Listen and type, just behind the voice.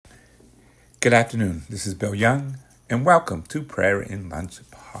Good afternoon. This is Bill Young, and welcome to Prayer in Lunch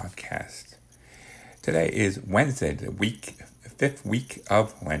podcast. Today is Wednesday, the fifth week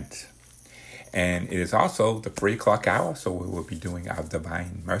of Lent, and it is also the 3 o'clock hour, so we will be doing our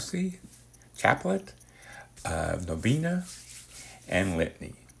Divine Mercy, Chaplet, Novena, and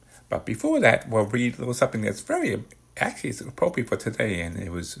Litany. But before that, we'll read a little something that's it's appropriate for today, and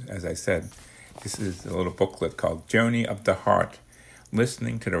it was, as I said, this is a little booklet called Journey of the Heart,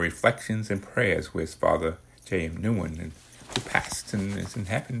 Listening to the Reflections and Prayers with Father J.M. Newman, who passed and is in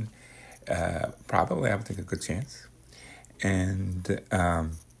heaven, probably, I would think a good chance.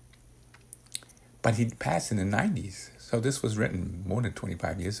 But he passed in the 90s, so this was written more than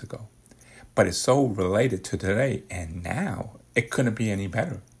 25 years ago. But it's so related to today, and now it couldn't be any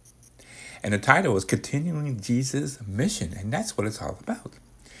better. And the title is Continuing Jesus' Mission, and that's what it's all about.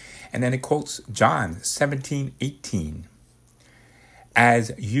 And then it quotes John 17:18.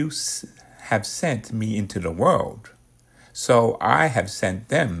 As you have sent me into the world, so I have sent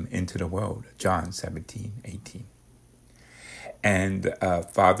them into the world. John 17:18. And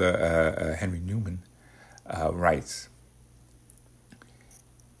Father Henry Newman writes,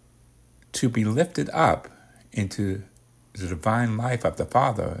 to be lifted up into the divine life of the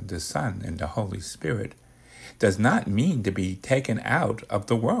Father, the Son, and the Holy Spirit does not mean to be taken out of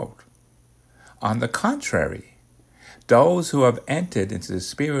the world. On the contrary, those who have entered into the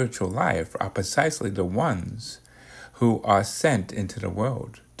spiritual life are precisely the ones who are sent into the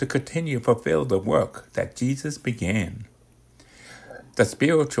world to continue to fulfill the work that Jesus began. The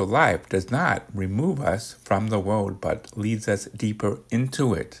spiritual life does not remove us from the world, but leads us deeper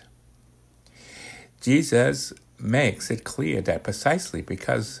into it. Jesus makes it clear that precisely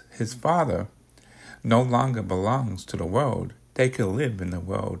because his Father no longer belongs to the world, they can live in the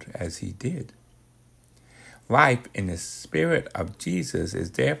world as he did. Life in the Spirit of Jesus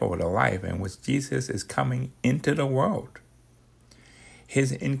is therefore the life in which Jesus is coming into the world.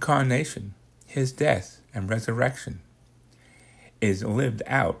 His incarnation, his death, and resurrection is lived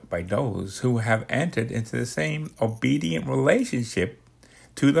out by those who have entered into the same obedient relationship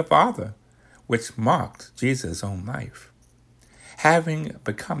to the Father, which marked Jesus' own life. Having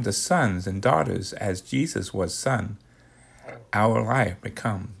become the sons and daughters as Jesus was son, our life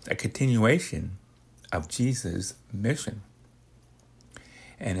becomes a continuation of Jesus' mission.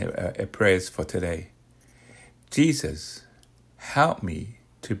 And it prays for today. Jesus, help me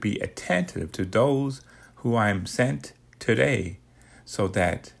to be attentive to those who I am sent today, so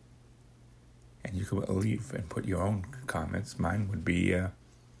that, and you can leave and put your own comments. Mine would be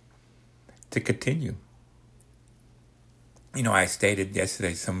to continue. You know, I stated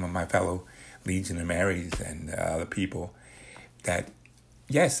yesterday, some of my fellow Legionaries and other people, that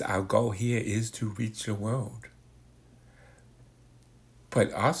yes, our goal here is to reach the world.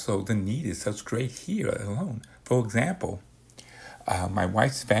 But also the need is such great here alone. For example, my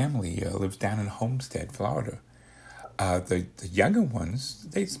wife's family lives down in Homestead, Florida. The younger ones,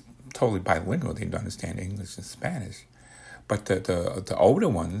 they're totally bilingual. They don't understand English and Spanish. But the older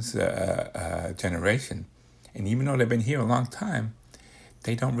ones, generation, and even though they've been here a long time,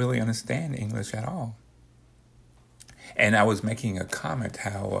 they don't really understand English at all. And I was making a comment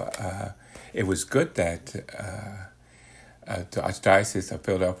how it was good that the Archdiocese of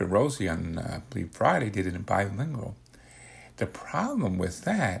Philadelphia Rosary on, I believe, Friday did it in bilingual. The problem with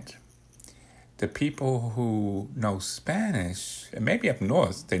that, the people who know Spanish, and maybe up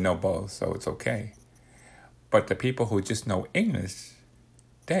north they know both, so it's okay. But the people who just know English,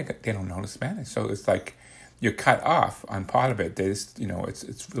 they don't know the Spanish. So it's like you're cut off on part of it.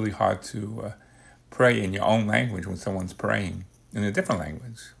 It's really hard to pray in your own language when someone's praying in a different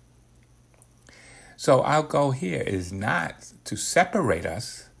language. So our goal here is not to separate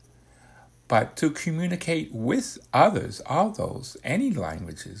us, but to communicate with others, all those, any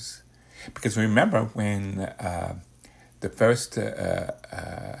languages. Because remember when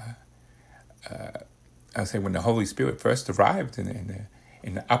when the Holy Spirit first arrived in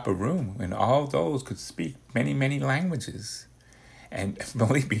the upper room, when all those could speak many, many languages. And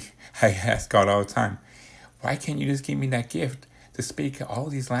believe me, I ask God all the time, why can't you just give me that gift to speak all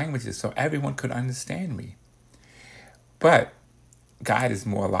these languages so everyone could understand me? But God is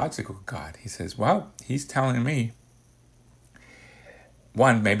more logical God. He says, well, he's telling me,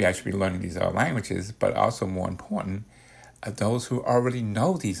 one, maybe I should be learning these other languages, but also more important, those who already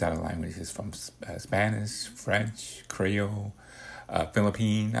know these other languages, from Spanish, French, Creole,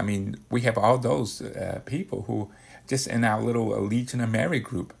 Philippine. I mean, we have all those people who just in our little Legion of Mary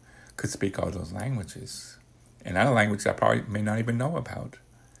group could speak all those languages. And other languages I probably may not even know about.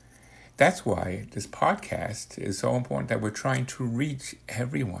 That's why this podcast is so important, that we're trying to reach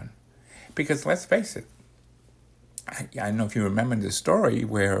everyone. Because let's face it, I don't know if you remember the story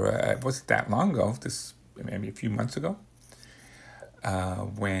where it wasn't that long ago, this maybe a few months ago,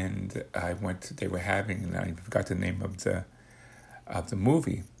 when I went, they were having, and I forgot the name of the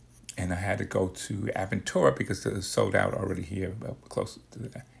movie, and I had to go to Aventura because it was sold out already here, close to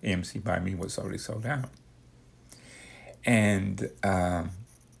the AMC by me was already sold out. And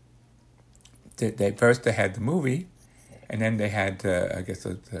they first had the movie, and then they had, I guess,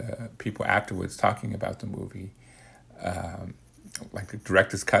 the people afterwards talking about the movie, like a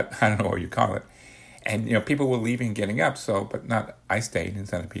director's cut, I don't know what you call it. And, people were leaving and getting up, but not, I stayed and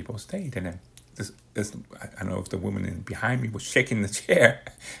some other people stayed. And then this, I don't know if the woman behind me was shaking the chair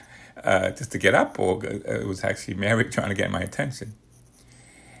just to get up, or it was actually Mary trying to get my attention.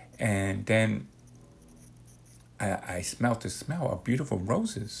 And then I smelled the smell of beautiful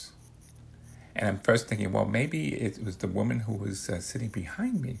roses. And I'm first thinking, well, maybe it was the woman who was sitting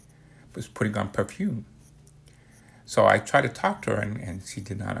behind me, was putting on perfume. So I tried to talk to her, and she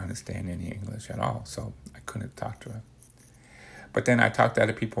did not understand any English at all, so I couldn't talk to her. But then I talked to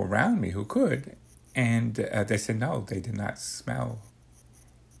other people around me who could, and they said no, they did not smell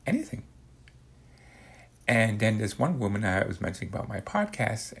anything. And then there's one woman I was mentioning about my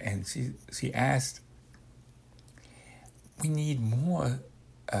podcast, and she asked, we need more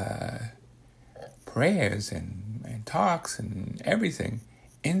prayers and talks and everything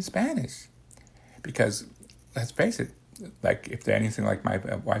in Spanish. Because, let's face it, like if they're anything like my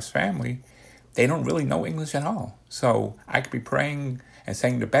wife's family, they don't really know English at all. So I could be praying and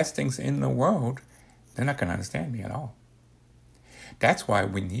saying the best things in the world, they're not going to understand me at all. That's why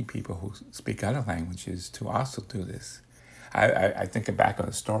we need people who speak other languages to also do this. I think back on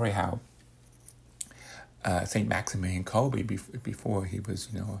the story how St. Maximilian Kolbe, before he was,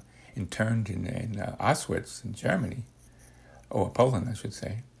 interned in Auschwitz in Germany, or Poland, I should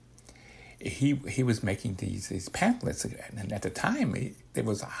say, he was making these pamphlets, and at the time there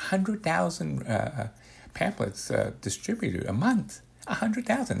was 100,000 pamphlets distributed a month.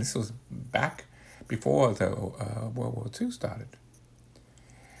 100,000. This was back before the World War II started.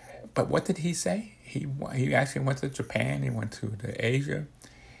 But what did he say? He actually went to Japan. He went to Asia.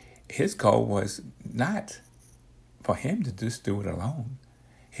 His goal was not for him to just do it alone.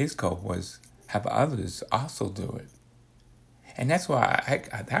 His goal was have others also do it. And that's why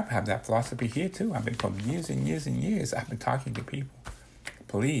I have that philosophy here too. I've been for years and years and years. I've been talking to people.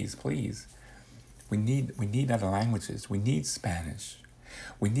 Please, we need other languages. We need Spanish.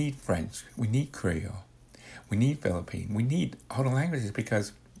 We need French. We need Creole. We need Philippine. We need all the languages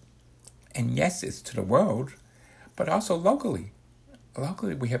because, and yes, it's to the world, but also locally.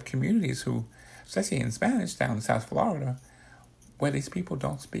 Locally, we have communities who, especially in Spanish down in South Florida, where these people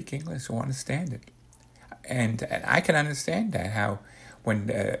don't speak English or understand it. And I can understand that, how when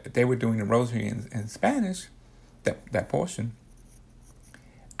they were doing the rosary in Spanish, that portion,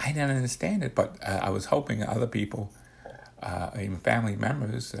 I didn't understand it, but I was hoping other people, even family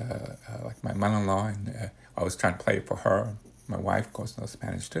members, like my mother-in-law, and I was trying to play it for her. My wife, of course, knows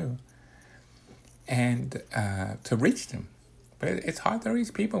Spanish too. And to reach them. But it's hard to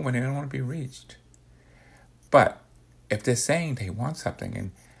reach people when they don't want to be reached. But if they're saying they want something,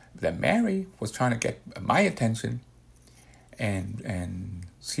 and that Mary was trying to get my attention, and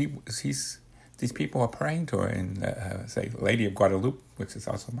she's these people are praying to her in say Lady of Guadalupe, which is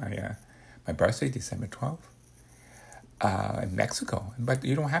also my birthday, December 12th, in Mexico. But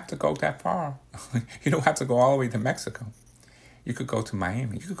you don't have to go that far. You don't have to go all the way to Mexico. You could go to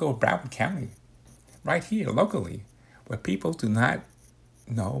Miami. You could go to Broward County, right here locally, where people do not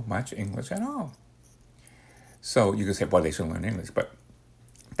know much English at all. So you could say, well, they should learn English, but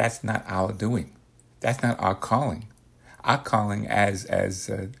that's not our doing. That's not our calling. Our calling, as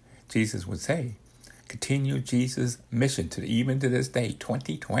Jesus would say, continue Jesus' mission even to this day,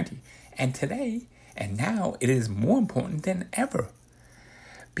 2020. And today, and now, it is more important than ever.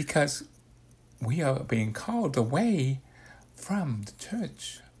 Because we are being called away from the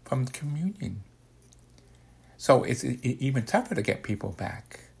church, from communion. So it's even tougher to get people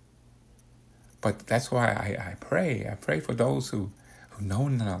back. But that's why I pray. I pray for those who know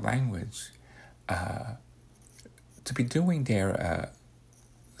another language to be doing their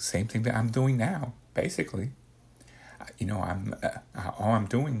same thing that I'm doing now, basically. All I'm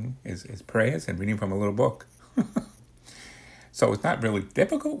doing is prayers and reading from a little book. So it's not really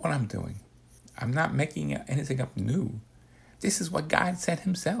difficult what I'm doing. I'm not making anything up new. This is what God said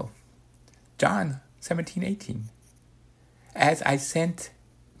himself. John 17:18. As I sent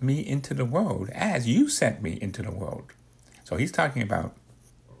me into the world, as you sent me into the world. So he's talking about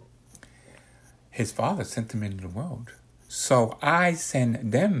his Father sent him into the world. So I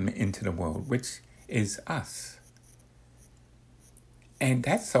send them into the world, which is us. And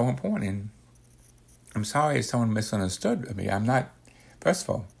that's so important. I'm sorry if someone misunderstood me. First of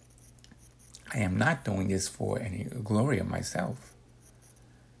all, I am not doing this for any glory of myself.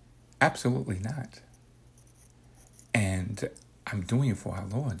 Absolutely not. And I'm doing it for our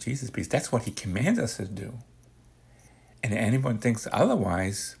Lord Jesus, because that's what he commands us to do. And if anyone thinks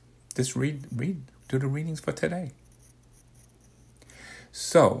otherwise, just read, do the readings for today.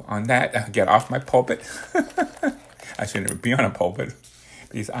 So, on that, get off my pulpit. I shouldn't be on a pulpit,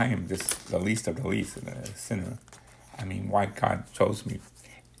 because I am just the least of the least, and a sinner. I mean, why God chose me.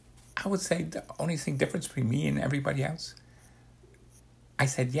 I would say the only difference between me and everybody else, I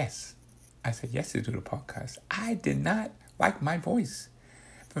said yes. I said yes to do the podcast. I did not like my voice.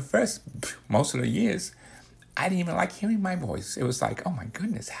 For most of the years, I didn't even like hearing my voice. It was like, oh my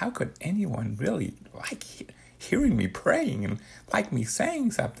goodness, how could anyone really like hearing me praying and like me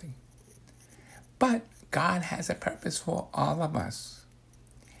saying something? But God has a purpose for all of us.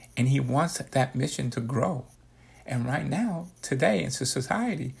 And he wants that mission to grow. And right now, today in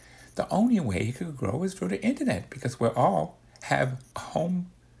society, the only way it could grow is through the internet, because we all have a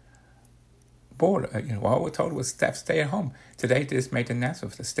home border. All we're told was stay at home. Today, this made the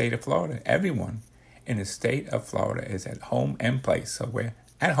announcement for the state of Florida. Everyone in the state of Florida is at home in place. So we're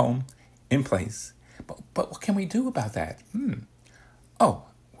at home in place. But what can we do about that? Oh,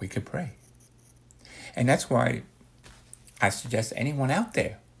 we could pray. And that's why I suggest anyone out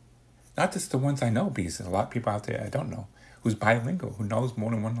there, not just the ones I know, because there's a lot of people out there I don't know, who's bilingual, who knows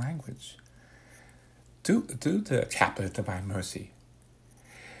more than one language. Do the Chaplet of Divine Mercy.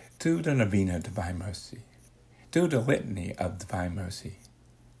 Do the Novena of Divine Mercy. Do the Litany of Divine Mercy.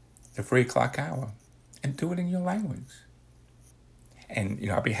 The 3 o'clock hour. And do it in your language. And,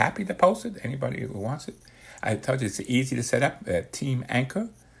 I'll be happy to post it. Anybody who wants it. I told you it's easy to set up. Team Anchor.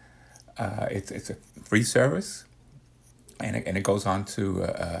 It's a free service. And it goes on to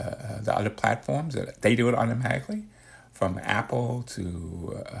the other platforms. They do it automatically. From Apple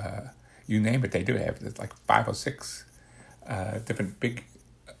to you name it, they do have. There's like 5 or 6 different big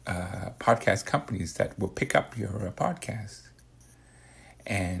podcast companies that will pick up your podcast.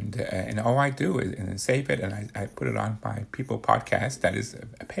 And all I do is save it, and I put it on my People podcast that is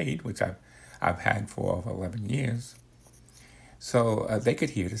paid, which I've had for over 11 years. So they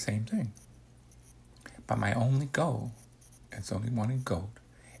could hear the same thing. But my only goal, it's only one goal,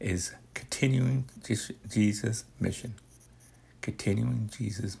 is continuing Jesus' mission. Continuing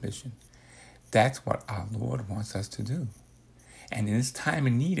Jesus' mission. That's what our Lord wants us to do. And in this time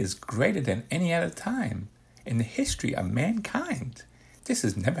of need is greater than any other time in the history of mankind. This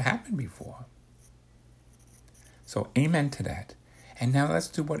has never happened before. So amen to that. And now let's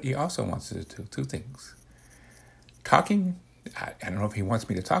do what he also wants us to do. 2 things. Talking, I don't know if he wants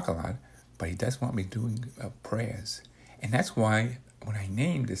me to talk a lot, but he does want me doing prayers. And that's why when I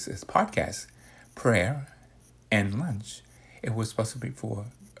named this podcast, Prayer and Lunch, it was supposed to be for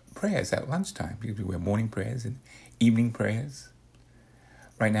prayers at lunchtime. We have morning prayers and evening prayers.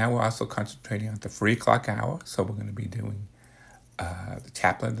 Right now we're also concentrating on the 3 o'clock hour, so we're going to be doing the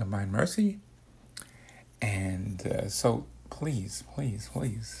Chaplet of Divine Mercy. And so please,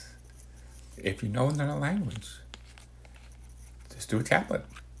 if you know another language, just do a chaplet.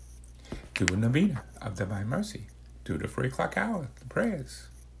 Do a Novena of Divine Mercy. Do the 3 o'clock hour, the prayers.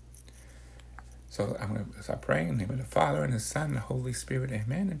 So I'm going to start praying in the name of the Father, and the Son, and the Holy Spirit.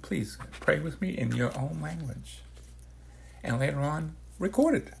 Amen. And please pray with me in your own language. And later on,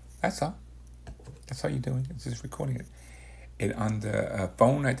 record it. That's all. That's all you're doing. It's just recording it. On the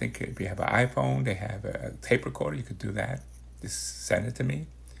phone, I think if you have an iPhone, they have a tape recorder. You could do that. Just send it to me.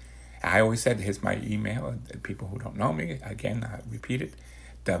 I always said, here's my email. People who don't know me, again, I repeat it.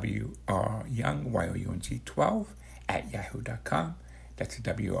 WRYoung, YOUNG 12 at yahoo.com. That's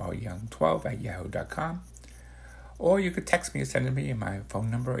WRYoung12 at yahoo.com. Or you could text me and send it to me, and my phone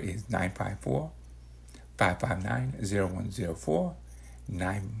number is 954-559-0104.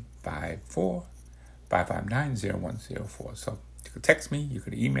 954-559-0104. So you could text me, you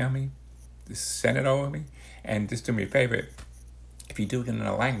could email me, just send it over to me, and just do me a favor. If you do it in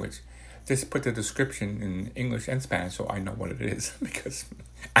another language, just put the description in English and Spanish so I know what it is, because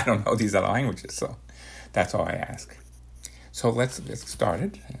I don't know these other languages. So that's all I ask. So let's get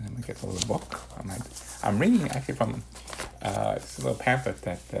started. And I'm going to get the little book. I'm reading actually from it's a little pamphlet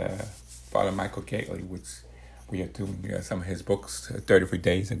that Father Michael Gately, which we are doing some of his books, 33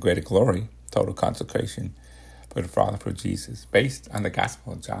 Days in Greater Glory, Total Consecration for the Father, for Jesus, based on the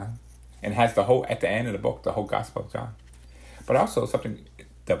Gospel of John. And has at the end of the book, the whole Gospel of John. But also something,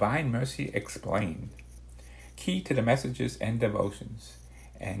 Divine Mercy Explained. Key to the Messages and Devotions.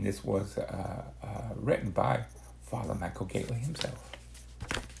 And this was written by Father Michael Gately himself.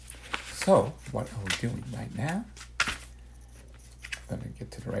 So, what are we doing right now? I'm going to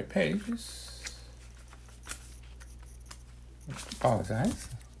get to the right pages. Apologize.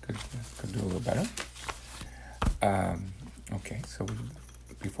 Could do a little better. Okay, so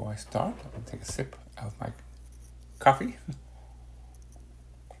before I start, I'm going to take a sip of my coffee.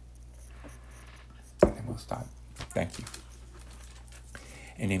 And then we'll start. Thank you.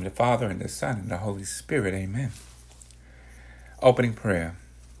 In the name of the Father, and the Son, and the Holy Spirit, amen. Opening prayer.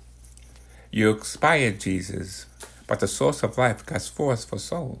 You expired, Jesus, but the source of life gusts forth for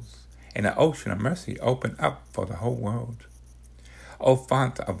souls, and the ocean of mercy opened up for the whole world. O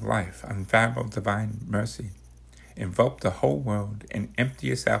font of life, unfathomable divine mercy, invoke the whole world and empty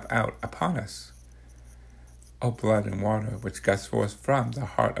yourself out upon us. O blood and water which gusts forth from the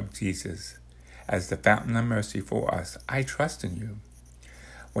heart of Jesus, as the fountain of mercy for us, I trust in you.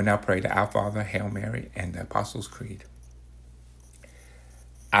 We now pray to Our Father, Hail Mary, and the Apostles' Creed.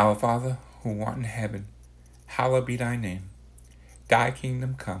 Our Father, who art in heaven, hallowed be thy name. Thy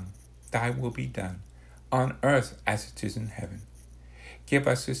kingdom come, thy will be done, on earth as it is in heaven. Give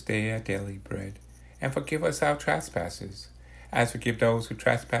us this day our daily bread, and forgive us our trespasses, as we forgive those who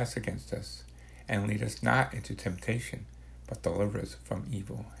trespass against us. And lead us not into temptation, but deliver us from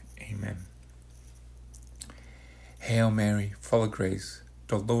evil. Amen. Hail Mary, full of grace,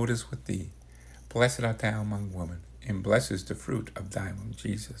 the Lord is with thee. Blessed art thou among women, and blessed is the fruit of thy womb,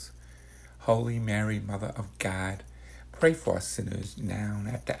 Jesus. Holy Mary, Mother of God, pray for us sinners now and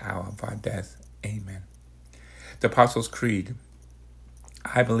at the hour of our death. Amen. The Apostles' Creed.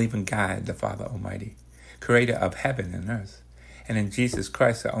 I believe in God, the Father Almighty, creator of heaven and earth, and in Jesus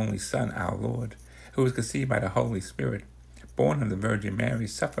Christ, the only Son, our Lord, who was conceived by the Holy Spirit, born of the Virgin Mary,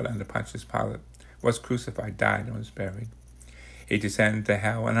 suffered under Pontius Pilate, was crucified, died, and was buried. He descended to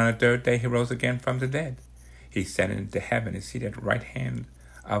hell, and on the third day he rose again from the dead. He ascended into heaven and seated at the right hand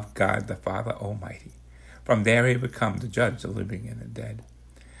of God the Father Almighty. From there he would come to judge the living and the dead.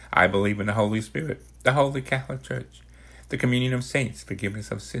 I believe in the Holy Spirit, the Holy Catholic Church, the communion of saints,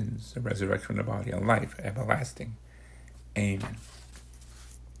 forgiveness of sins, the resurrection of the body, and life everlasting. Amen.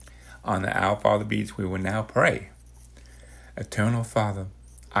 On the Our Father beads we will now pray. Eternal Father,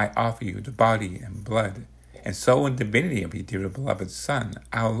 I offer you the body and blood and soul and divinity of your dear beloved Son,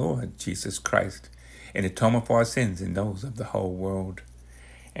 our Lord Jesus Christ, in atonement for our sins and those of the whole world.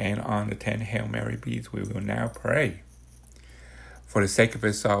 And on the 10 Hail Mary beads we will now pray. For the sake of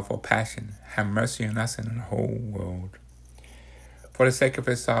his sorrowful passion, have mercy on us and on the whole world. For the sake of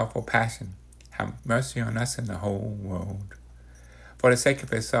his sorrowful passion, have mercy on us and the whole world. For the sake of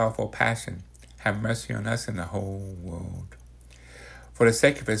his sorrowful passion, have mercy on us and the whole world. For the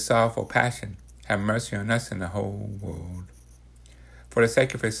sake of his sorrowful passion, have mercy on us and the whole world. For the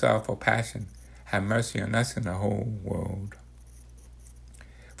sake of his sorrowful passion, have mercy on us and the whole world.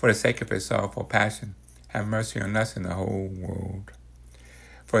 For the sake of his sorrowful passion, have mercy on us and the whole world.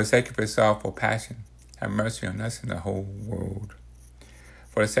 For the sake of his sorrowful passion, have mercy on us and the whole world.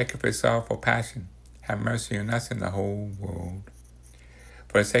 For the sake of his sorrowful passion, have mercy on us and the whole world.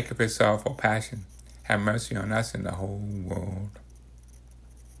 For the sake of his sorrowful passion, have mercy on us and the whole world.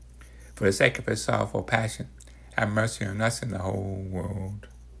 For the sake of his sorrowful passion, have mercy on us and the whole world.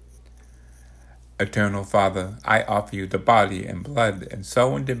 Eternal Father, I offer you the body and blood and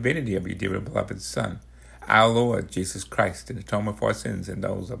soul and divinity of your dear beloved Son, our Lord Jesus Christ, in atonement for our sins and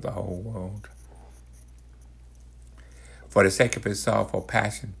those of the whole world. For the sake of his sorrowful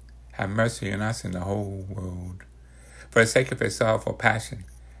passion, have mercy on us and the whole world. For the sake of his sorrowful passion,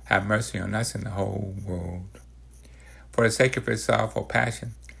 have mercy on us and the whole world. For the sake of his sorrowful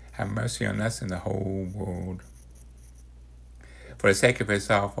passion, have mercy on us and the whole world. For the sake of his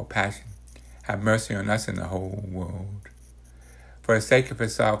sorrowful passion, have mercy on us and the whole world. For the sake of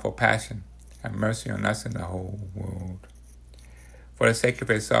his sorrowful passion, have mercy on us and the whole world. For the sake of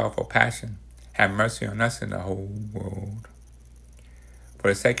his sorrowful passion, have mercy on us and the whole world. For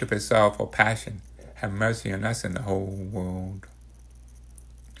the sake of his sorrowful passion, have mercy on us and the whole world.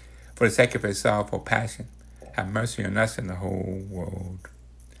 For the sake of his sorrowful passion, have mercy on us and the whole world.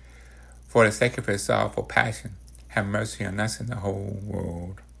 For the sake of his sorrowful passion, have mercy on us and the whole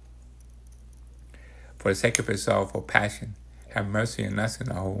world. For the sake of his sorrowful passion, have mercy on us and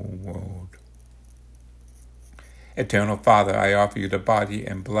the whole world. Eternal Father, I offer you the body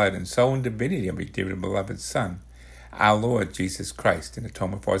and blood and soul and divinity of your dear and beloved Son, our Lord Jesus Christ, in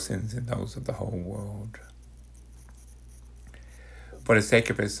atonement for our sins and those of the whole world. For the sake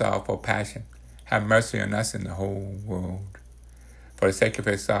of his sorrowful passion, have mercy on us and the whole world. For the sake of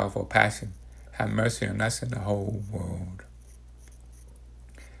his sorrowful passion, have mercy on us and the whole world.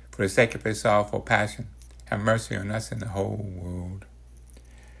 For the sake of his sorrowful passion, have mercy on us and the whole world.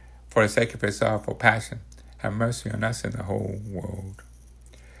 For the sake of his sorrowful passion, have mercy on us and the whole world.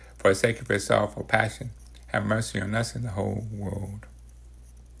 For the sake of his sorrowful passion, have mercy on us and the whole world.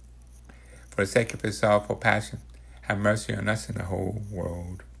 For the sake of his sorrowful passion, have mercy on us and the whole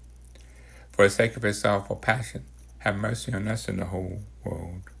world. For the sake of his sorrowful passion, have mercy on us and the whole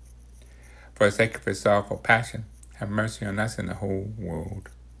world. For the sake of his sorrowful passion, have mercy on us and the whole world.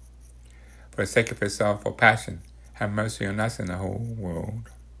 For the sake of his sorrowful passion, have mercy on us and the whole world.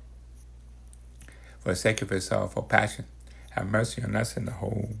 For the sake of his sorrowful passion, have mercy on us and the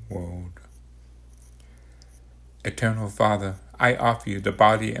whole world. Eternal Father, I offer you the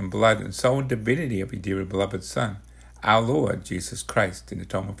body and blood and soul and divinity of your dear beloved Son, our Lord Jesus Christ, in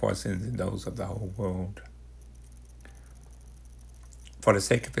atonement for our sins and those of the whole world. For the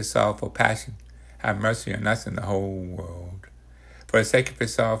sake of his sorrowful passion, have mercy on us and the whole world. For the sake of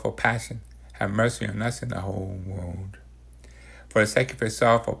his sorrowful passion, have mercy on us and the whole world. For the sake of his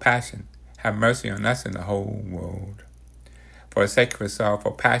sorrowful passion, have mercy on us and the whole world. For the sake of his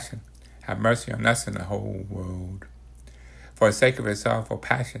sorrowful passion, have mercy on us and the whole world. For the sake of his sorrowful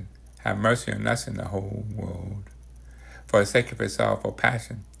passion, have mercy on us and the whole world. For the sake of his sorrowful passion, have mercy on us and the whole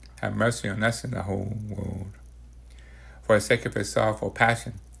world. For the sake of his sorrowful passion,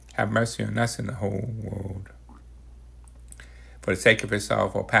 have mercy on us and the whole world. For the sake of his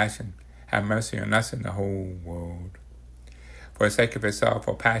sorrowful passion, have mercy on us and the whole world. For the sake of his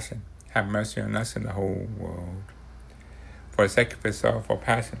sorrowful passion, have mercy on us and the whole world. For the sake of his sorrowful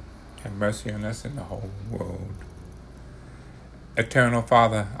passion, have mercy on us and the whole world. Eternal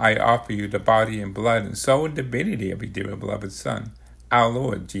Father, I offer you the body and blood and soul and divinity of your dear beloved Son, our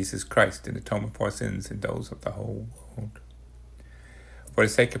Lord Jesus Christ, in atonement for our sins and those of the whole world. For the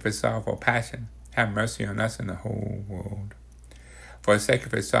sake of his sorrowful passion, have mercy on us and the whole world. For the sake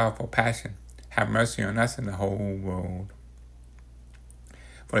of his sorrowful passion, have mercy on us and the whole world.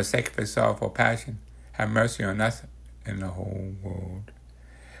 For the sake of his sorrowful passion, have mercy on us and the whole world.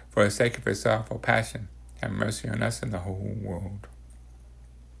 For the sake of his sorrowful passion, have mercy on us and the whole world.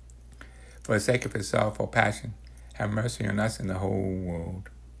 For the sake of his sorrowful passion, have mercy on us and the whole world.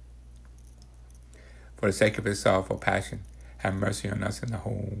 For the sake of his sorrowful passion, have mercy on us and the whole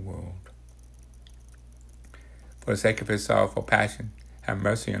world. For the sake of his sorrowful passion, have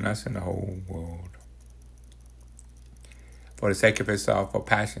mercy on us and the whole world. For the sake of his sorrowful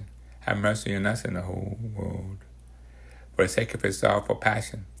passion, have mercy on us and the whole world. For the sake of his sorrowful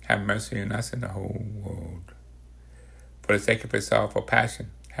passion, have mercy on us and the whole world. For the sake of his sorrowful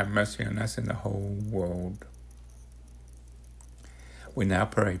passion, have mercy on us and the whole world. We now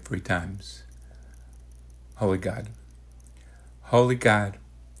pray 3 times. Holy God, Holy God,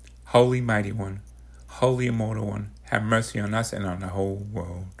 Holy Mighty One, Holy Immortal One, have mercy on us and on the whole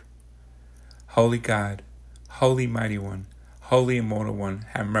world. Holy God, Holy Mighty One, Holy Immortal One,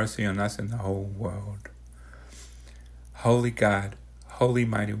 have mercy on us and the whole world. Holy God, Holy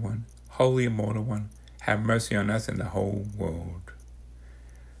Mighty One, Holy Immortal One, have mercy on us and the whole world.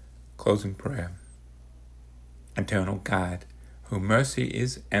 Closing prayer. Eternal God, whose mercy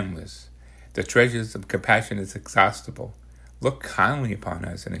is endless, the treasures of compassion is exhaustible, look kindly upon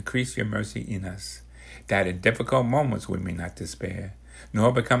us and increase your mercy in us, that in difficult moments we may not despair,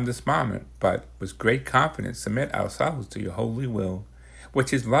 nor become despondent, but with great confidence submit ourselves to your holy will,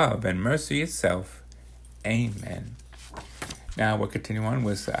 which is love and mercy itself. Amen. Now we'll continue on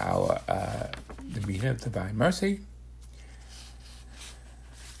with our the meaning of divine mercy.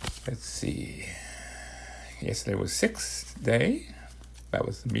 Let's see. Yesterday was 6th day. That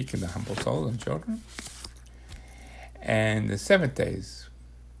was the meek and the humble souls and children. And the 7th days.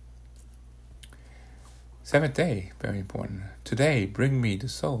 7th day, very important. Today, bring me the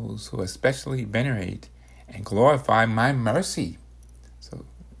souls who especially venerate and glorify my mercy. So,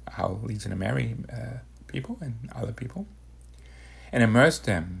 our Legion of Mary people and other people. And immerse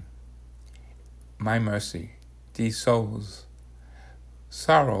them, my mercy. These souls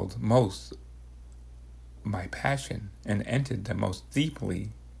sorrowed most my passion and entered the most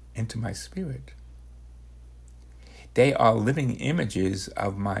deeply into my spirit. They are living images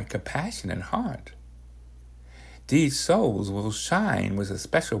of my compassionate heart. These souls will shine with a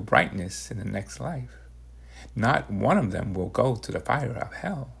special brightness in the next life. Not one of them will go to the fire of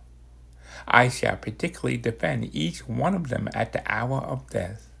hell. I shall particularly defend each one of them at the hour of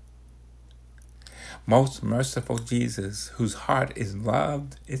death. Most merciful Jesus, whose heart is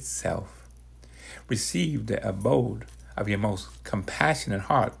love itself, receive the abode of your most compassionate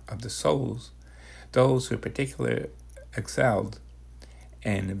heart of the souls, those who particularly excelled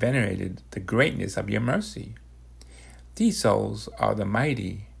and venerated the greatness of your mercy. These souls are the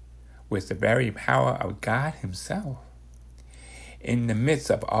mighty with the very power of God himself. In the midst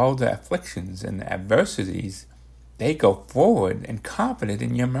of all the afflictions and adversities, they go forward and confident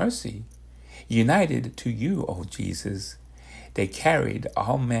in your mercy. United to you, O Jesus, they carried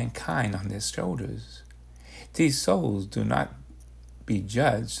all mankind on their shoulders. These souls do not be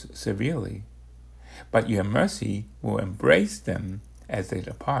judged severely, but your mercy will embrace them as they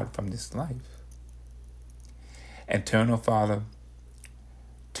depart from this life. Eternal Father,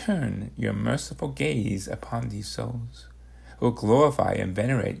 turn your merciful gaze upon these souls who glorify and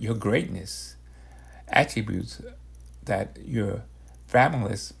venerate your greatness, attributes that your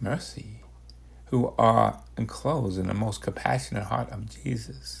fathomless mercy, who are enclosed in the most compassionate heart of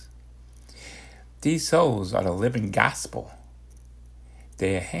Jesus. These souls are the living gospel.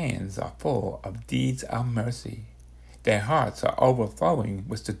 Their hands are full of deeds of mercy. Their hearts are overflowing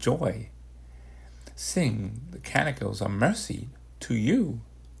with the joy. Sing the canticles of mercy to you,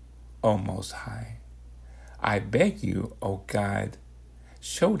 O Most High. I beg you, O God,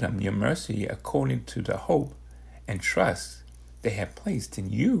 show them your mercy according to the hope and trust they have placed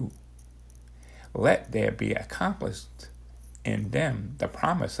in you. Let there be accomplished in them the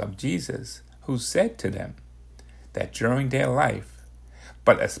promise of Jesus, who said to them that during their life,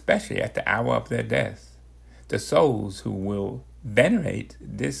 but especially at the hour of their death, the souls who will venerate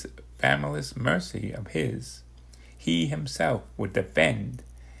this fathomless mercy of his, he himself would defend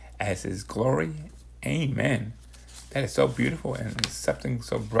as his glory. Amen. That is so beautiful, and it's something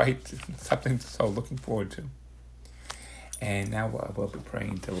so bright, something so looking forward to. And now we'll be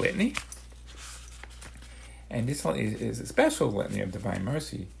praying the litany. And this one is a special litany of divine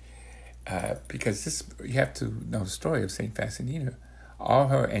mercy, because this, you have to know the story of Saint Faustina. All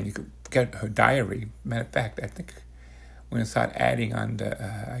her, and you could get her diary. Matter of fact, I think we're going to start adding on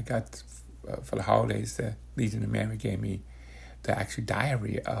I got for the holidays, the Legion of Mary gave me the actual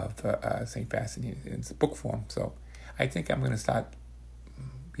diary of Saint Faustina in book form. So I think I'm going to start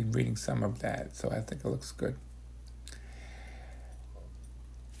be reading some of that. So I think it looks good.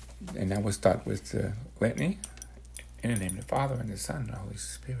 And now we'll start with the litany. In the name of the Father, and the Son, and the Holy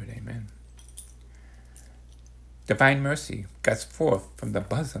Spirit. Amen. Divine mercy guts forth from the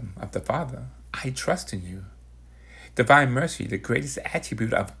bosom of the Father. I trust in you. Divine mercy, the greatest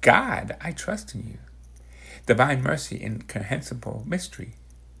attribute of God. I trust in you. Divine mercy, incomprehensible mystery.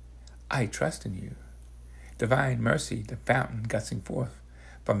 I trust in you. Divine mercy, the fountain gushing forth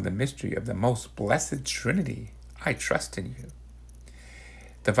from the mystery of the most blessed Trinity. I trust in you.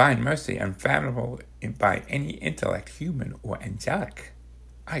 Divine mercy, unfathomable by any intellect, human or angelic.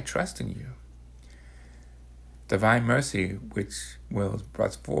 I trust in you. Divine mercy, which will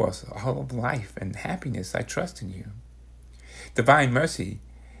bring forth all of life and happiness. I trust in you. Divine mercy,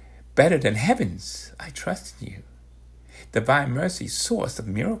 better than heavens. I trust in you. Divine mercy, source of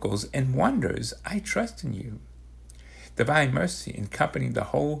miracles and wonders. I trust in you. Divine mercy, accompanying the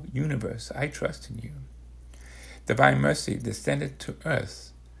whole universe. I trust in you. Divine mercy, descended to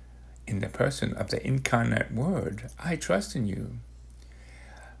earth in the person of the incarnate Word. I trust in you.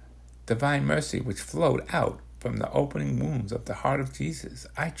 Divine mercy, which flowed out from the opening wounds of the heart of Jesus.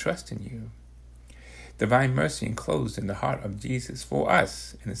 I trust in you. Divine mercy enclosed in the heart of Jesus for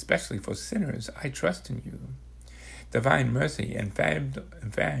us, and especially for sinners. I trust in you. Divine mercy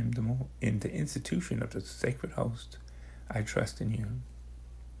unfathomable in the institution of the sacred host. I trust in you.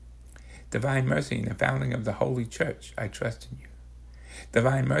 Divine mercy in the founding of the Holy Church. I trust in you.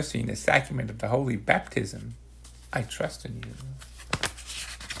 Divine mercy in the sacrament of the Holy Baptism. I trust in you.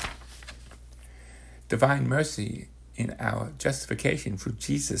 Divine mercy in our justification through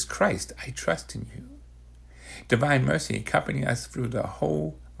Jesus Christ. I trust in you. Divine mercy accompanying us through the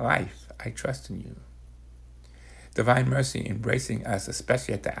whole life. I trust in you. Divine mercy embracing us,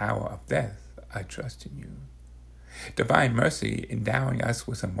 especially at the hour of death. I trust in you. Divine mercy endowing us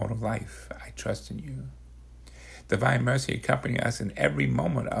with immortal life. I trust in you. Divine mercy accompanying us in every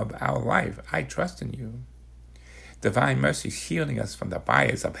moment of our life. I trust in you. Divine mercy shielding us from the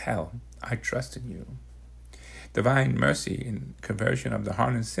fires of hell. I trust in you. Divine mercy in conversion of the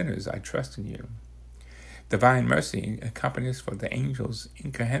hardened sinners. I trust in you. Divine mercy accompanies for the angels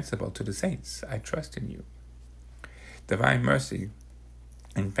incomprehensible to the saints. I trust in you. Divine mercy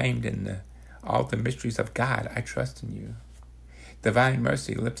infamed in all the mysteries of God. I trust in you. Divine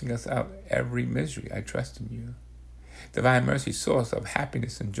mercy lifting us out every misery. I trust in you. Divine mercy, source of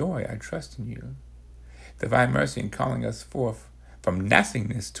happiness and joy. I trust in you. Divine mercy in calling us forth from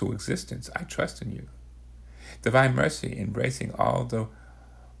nothingness to existence. I trust in you. Divine mercy embracing all the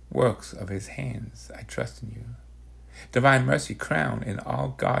works of his hands. I trust in you. Divine mercy crowned in all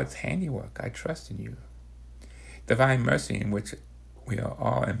God's handiwork, I trust in you. Divine mercy in which we are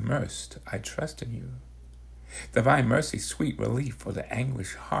all immersed, I trust in you. Divine mercy, sweet relief for the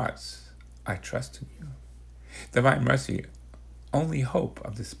anguished hearts, I trust in you. Divine mercy, only hope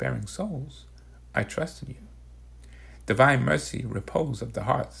of despairing souls, I trust in you. Divine mercy, repose of the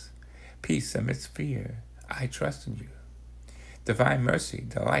hearts, peace amidst fear, I trust in you. Divine mercy,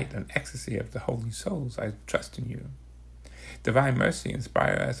 delight and ecstasy of the holy souls, I trust in you. Divine mercy,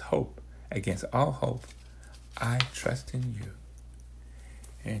 inspire us hope against all hope, I trust in you.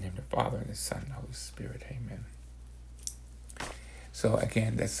 In the name of the Father, and the Son, and the Holy Spirit, amen. So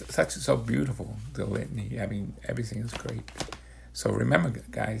again, that's so beautiful, the litany. I mean, everything is great. So remember,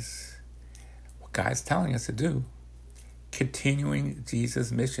 guys, what God's telling us to do, continuing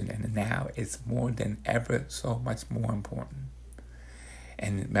Jesus' mission, and now it's more than ever so much more important.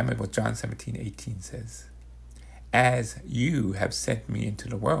 And remember what John 17:18 says. As you have sent me into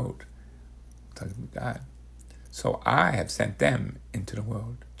the world, talking to God, so I have sent them into the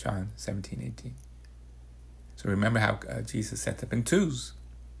world. John 17:18. So remember how Jesus sent them in twos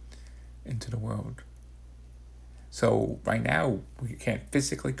into the world. So right now, we can't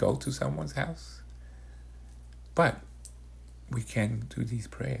physically go to someone's house, but we can do these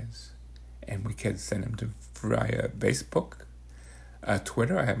prayers. And we can send them to via Facebook,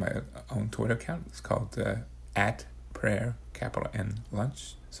 Twitter. I have my own Twitter account. It's called @prayer, capital N,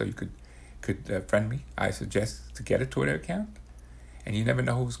 lunch. So you could friend me. I suggest to get a Twitter account. And you never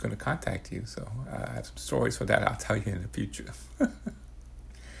know who's going to contact you. So I have some stories for that I'll tell you in the future.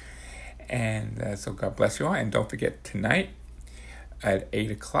 And so God bless you all. And don't forget, tonight at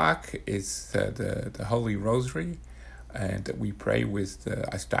 8 o'clock is the Holy Rosary. And we pray with the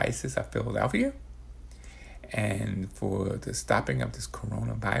Archdiocese of Philadelphia. And for the stopping of this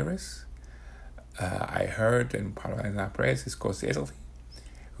coronavirus, I heard, and part of our prayers is, of course, Italy,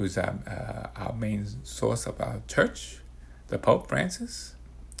 who's our main source of our church, the Pope Francis,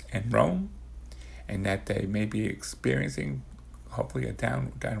 and Rome, and that they may be experiencing, hopefully, a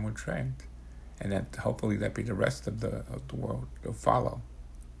downward trend, and that hopefully that be the rest of the world will follow.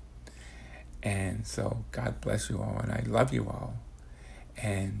 And so God bless you all, and I love you all,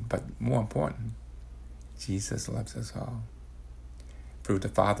 but more important, Jesus loves us all. Through the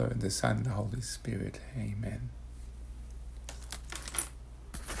Father, and the Son, and the Holy Spirit. Amen.